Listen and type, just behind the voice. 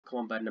Come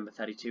on, bird number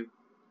 32.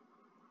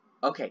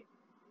 Okay.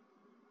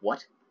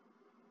 What?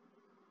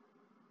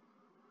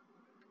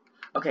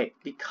 Okay,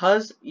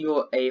 because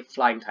you're a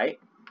flying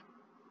type,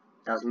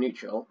 that was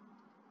neutral.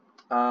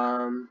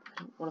 I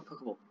don't want a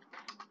Pokeball.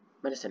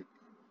 Medicine.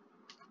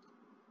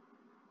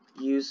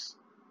 Use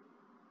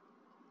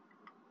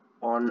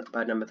on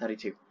bird number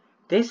 32.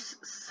 This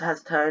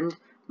has turned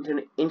into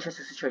an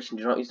interesting situation.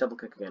 Do not use double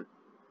click again.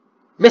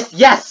 Missed!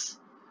 Yes!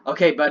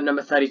 Okay, bird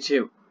number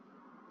 32.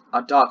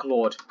 Our Dark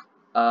Lord.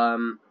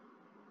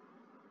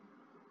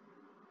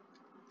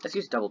 Let's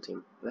use double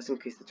team. Let's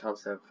increase the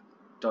chance of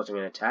dodging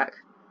an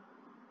attack.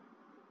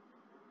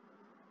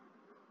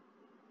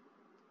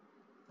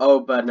 Oh,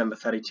 bird number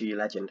 32, you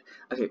legend.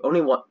 Okay, only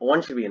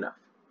one should be enough.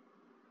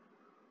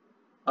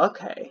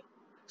 Okay.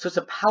 So it's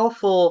a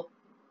powerful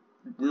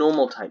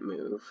normal type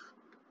move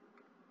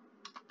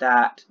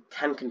that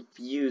can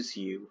confuse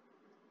you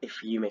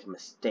if you make a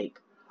mistake.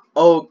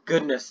 Oh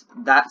goodness,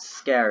 that's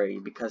scary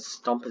because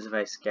Stomp is a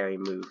very scary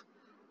move.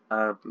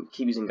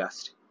 Keep using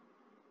Gust.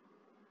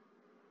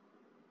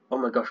 Oh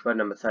my gosh, bird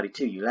number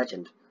 32, you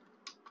legend.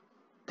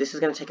 This is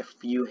going to take a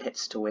few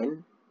hits to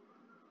win.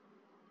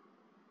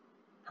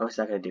 How much is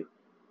that going to do?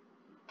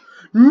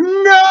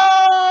 No!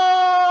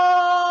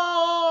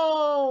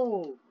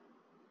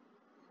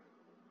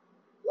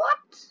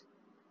 What?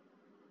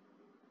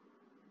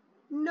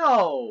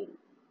 No!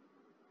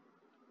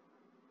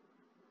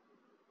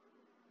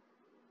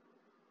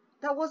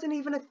 That wasn't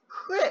even a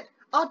crit!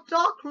 Our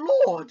Dark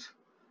Lord!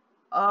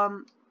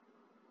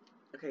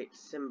 Okay,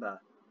 Simba,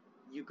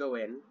 you go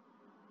in.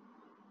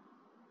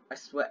 I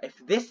swear, if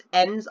this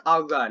ends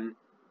our run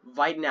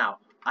right now,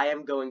 I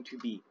am going to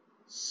be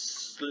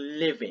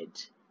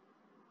livid.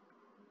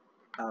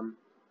 I'm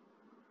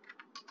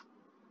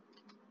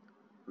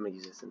gonna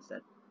use this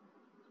instead.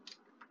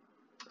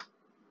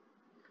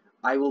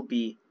 I will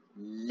be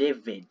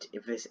livid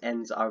if this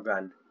ends our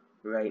run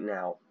right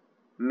now.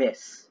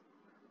 Miss.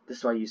 This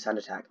is why I use Sand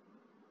Attack.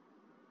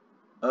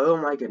 Oh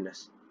my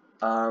goodness.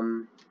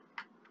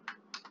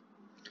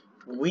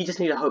 We just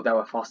need to hope that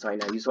we're faster right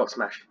now. Use Rock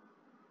Smash.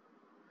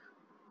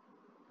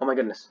 Oh my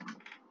goodness.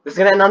 This is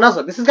gonna end our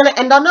Nuzlocke. This is gonna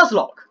end our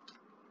Nuzlocke.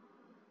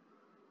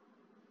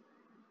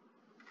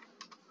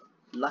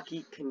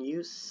 Lucky, can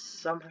you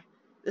somehow...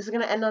 This is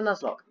gonna end our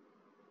Nuzlocke.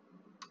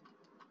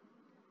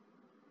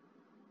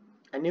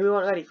 I knew we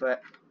weren't ready for it.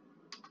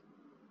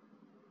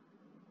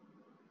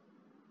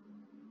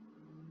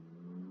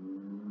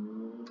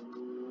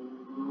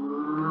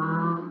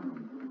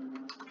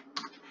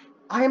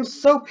 I am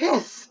so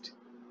pissed!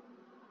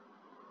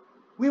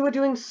 We were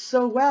doing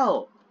so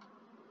well.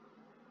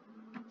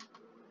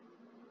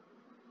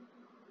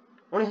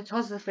 Only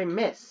chances if they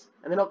miss,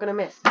 and they're not gonna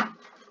miss.